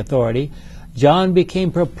kingly authority, John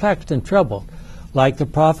became perplexed and troubled. Like the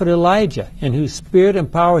prophet Elijah, in whose spirit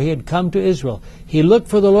and power he had come to Israel, he looked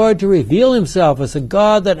for the Lord to reveal himself as a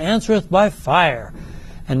God that answereth by fire.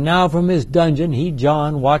 And now from his dungeon he,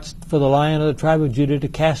 John, watched for the Lion of the tribe of Judah to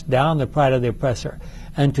cast down the pride of the oppressor,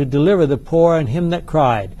 and to deliver the poor and him that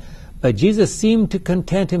cried. But Jesus seemed to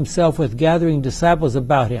content himself with gathering disciples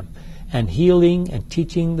about him, and healing and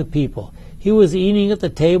teaching the people. He was eating at the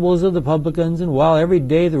tables of the publicans, and while every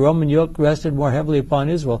day the Roman yoke rested more heavily upon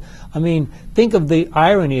Israel. I mean, think of the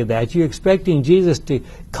irony of that. You're expecting Jesus to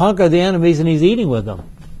conquer the enemies, and he's eating with them.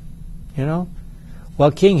 while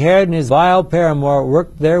King Herod and his vile paramour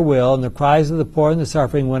worked their will, and the cries of the poor and the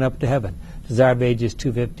suffering went up to heaven. Desire of Ages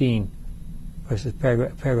 2:15, verses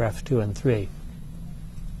paragraphs 2 and 3.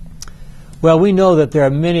 Well, we know that there are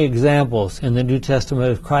many examples in the New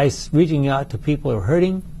Testament of Christ reaching out to people who are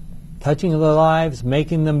hurting, touching their lives,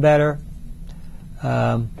 making them better.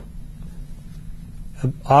 An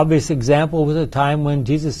obvious example was a time when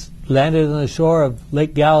Jesus landed on the shore of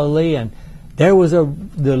Lake Galilee, and there was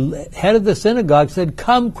the head of the synagogue said,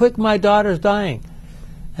 "Come quick, my daughter's dying."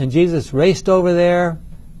 And Jesus raced over there,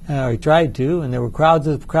 or he tried to, and there were crowds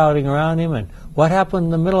crowding around him. And what happened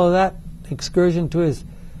in the middle of that excursion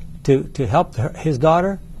to help his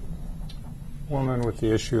daughter? Woman with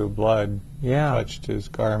the issue of blood Yeah. touched his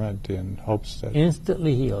garment in hopes that...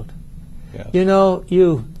 Instantly healed. Yes. You know,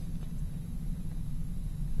 you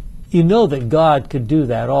know that God could do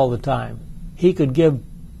that all the time. He could give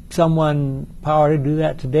someone power to do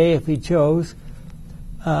that today if he chose.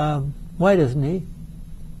 Why doesn't he?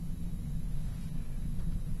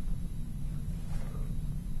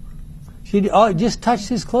 She just touched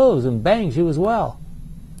his clothes and bang, she was well.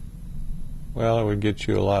 Well, it would get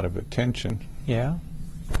you a lot of attention. Yeah.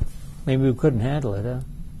 Maybe we couldn't handle it, huh?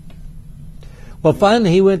 Well,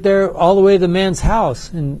 finally, he went there all the way to the man's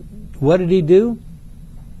house. And what did he do?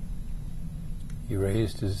 He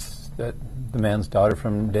raised the man's daughter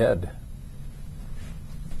from dead.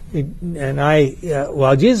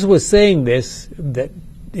 While Jesus was saying this,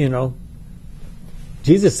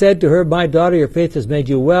 Jesus said to her, "My daughter, your faith has made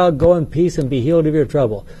you well. Go in peace and be healed of your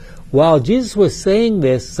trouble." While Jesus was saying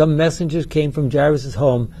this, some messengers came from Jairus'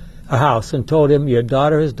 house and told him, "Your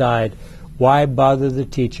daughter has died. Why bother the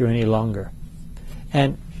teacher any longer?"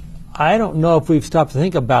 And I don't know if we've stopped to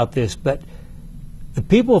think about this, but the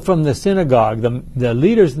people from the synagogue, the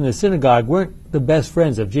leaders in the synagogue, weren't the best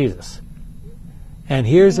friends of Jesus. And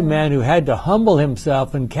here's a man who had to humble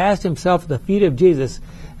himself and cast himself at the feet of Jesus,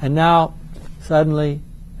 and now suddenly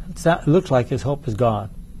it looks like his hope is gone.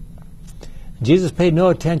 Jesus paid no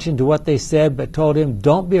attention to what they said, but told him,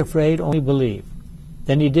 "Don't be afraid, only believe."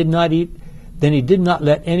 Then he did not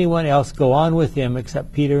let anyone else go on with him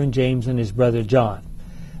except Peter and James and his brother John.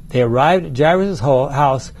 They arrived at Jairus'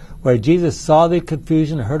 house, where Jesus saw the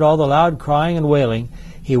confusion and heard all the loud crying and wailing.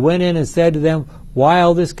 He went in and said to them, "Why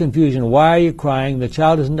all this confusion? Why are you crying? The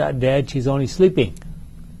child is not dead, she's only sleeping."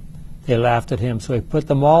 They laughed at him. So he put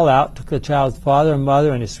them all out, took the child's father and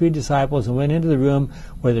mother and his 3 disciples, and went into the room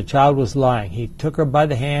where the child was lying. He took her by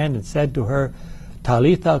the hand and said to her,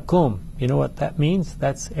 "Talitha kum." You know what that means?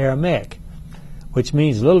 That's Aramaic, which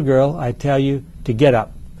means, "Little girl, I tell you to get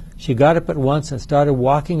up." She got up at once and started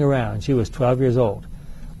walking around. She was 12 years old.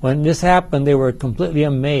 When this happened, they were completely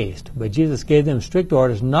amazed. But Jesus gave them strict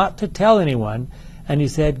orders not to tell anyone, and he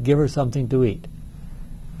said, "Give her something to eat."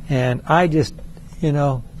 And I just,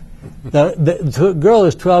 the girl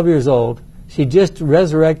is 12 years old. She just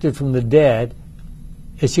resurrected from the dead.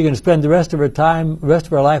 Is she going to spend the rest of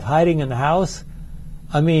her life hiding in the house?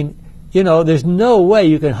 I mean, there's no way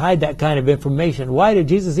you can hide that kind of information. Why did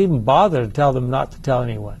Jesus even bother to tell them not to tell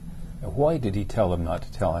anyone? Why did he tell them not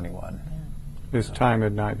to tell anyone? His time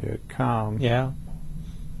had not yet come. Yeah.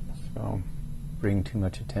 So, bring too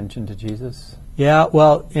much attention to Jesus? Yeah,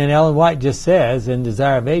 well, and Ellen White just says in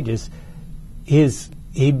Desire of Ages,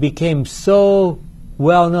 he became so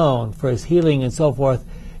well known for his healing and so forth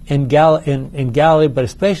in Galilee, but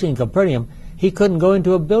especially in Capernaum, he couldn't go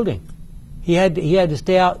into a building. He had to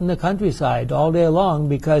stay out in the countryside all day long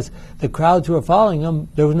because the crowds who were following him,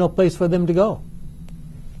 there was no place for them to go.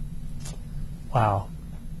 Wow.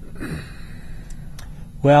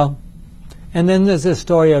 Well, and then there's the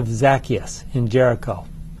story of Zacchaeus in Jericho.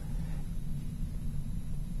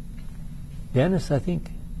 Dennis, I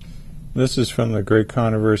think. This is from the Great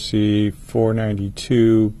Controversy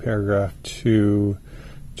 492, paragraph 2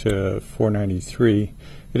 to 493.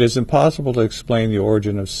 It is impossible to explain the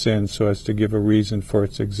origin of sin so as to give a reason for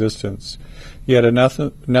its existence. Yet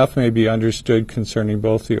enough may be understood concerning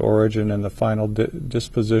both the origin and the final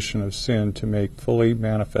disposition of sin to make fully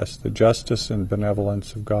manifest the justice and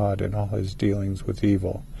benevolence of God in all his dealings with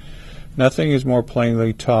evil. Nothing is more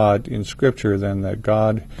plainly taught in Scripture than that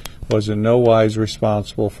God was in no wise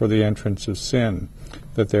responsible for the entrance of sin,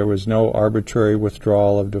 that there was no arbitrary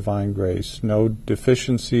withdrawal of divine grace, no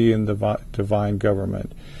deficiency in the divine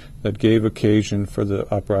government that gave occasion for the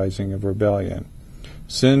uprising of rebellion.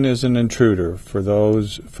 Sin is an intruder for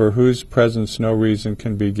those for whose presence no reason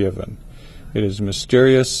can be given. It is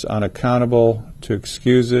mysterious, unaccountable. To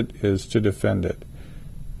excuse it is to defend it.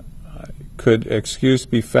 Could excuse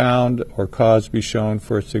be found or cause be shown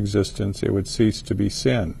for its existence, it would cease to be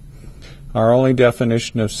sin. Our only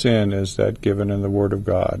definition of sin is that given in the Word of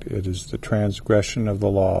God. It is the transgression of the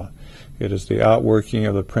law. It is the outworking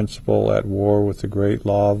of the principle at war with the great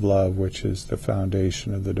law of love, which is the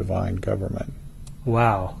foundation of the divine government.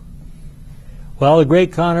 Wow. Well, the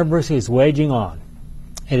great controversy is waging on.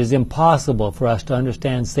 It is impossible for us to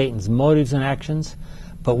understand Satan's motives and actions,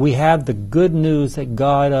 but we have the good news that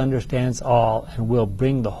God understands all and will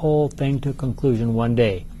bring the whole thing to a conclusion one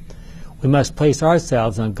day. We must place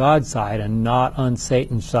ourselves on God's side and not on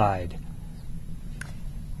Satan's side.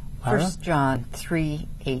 1 John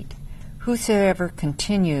 3:8. Whosoever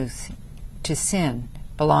continues to sin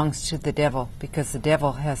belongs to the devil, because the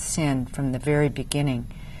devil has sinned from the very beginning.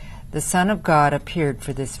 The Son of God appeared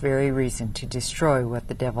for this very reason, to destroy what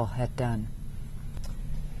the devil had done.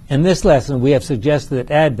 In this lesson, we have suggested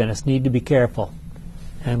that Adventists need to be careful.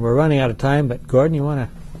 And we're running out of time, but Gordon, you want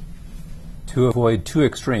to avoid two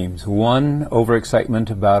extremes. One, overexcitement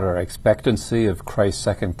about our expectancy of Christ's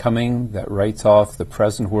second coming that writes off the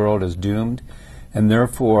present world as doomed, and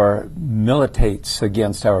therefore militates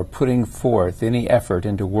against our putting forth any effort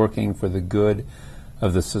into working for the good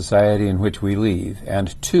of the society in which we live.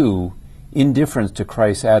 And two, indifference to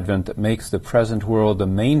Christ's advent that makes the present world the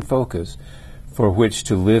main focus for which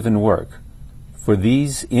to live and work. For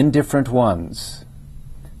these indifferent ones,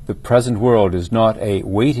 the present world is not a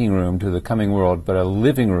waiting room to the coming world, but a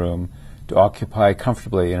living room to occupy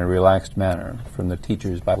comfortably in a relaxed manner, from the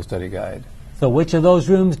Teacher's Bible Study Guide. So which of those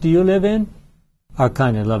rooms do you live in? Our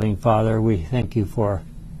kind and loving Father, we thank you for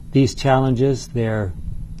these challenges. They're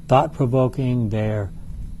thought-provoking. They're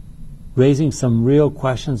raising some real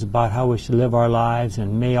questions about how we should live our lives.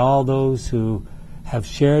 And may all those who have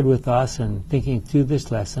shared with us and thinking through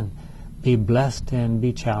this lesson be blessed and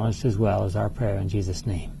be challenged as well, as our prayer in Jesus'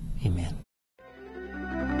 name. Amen.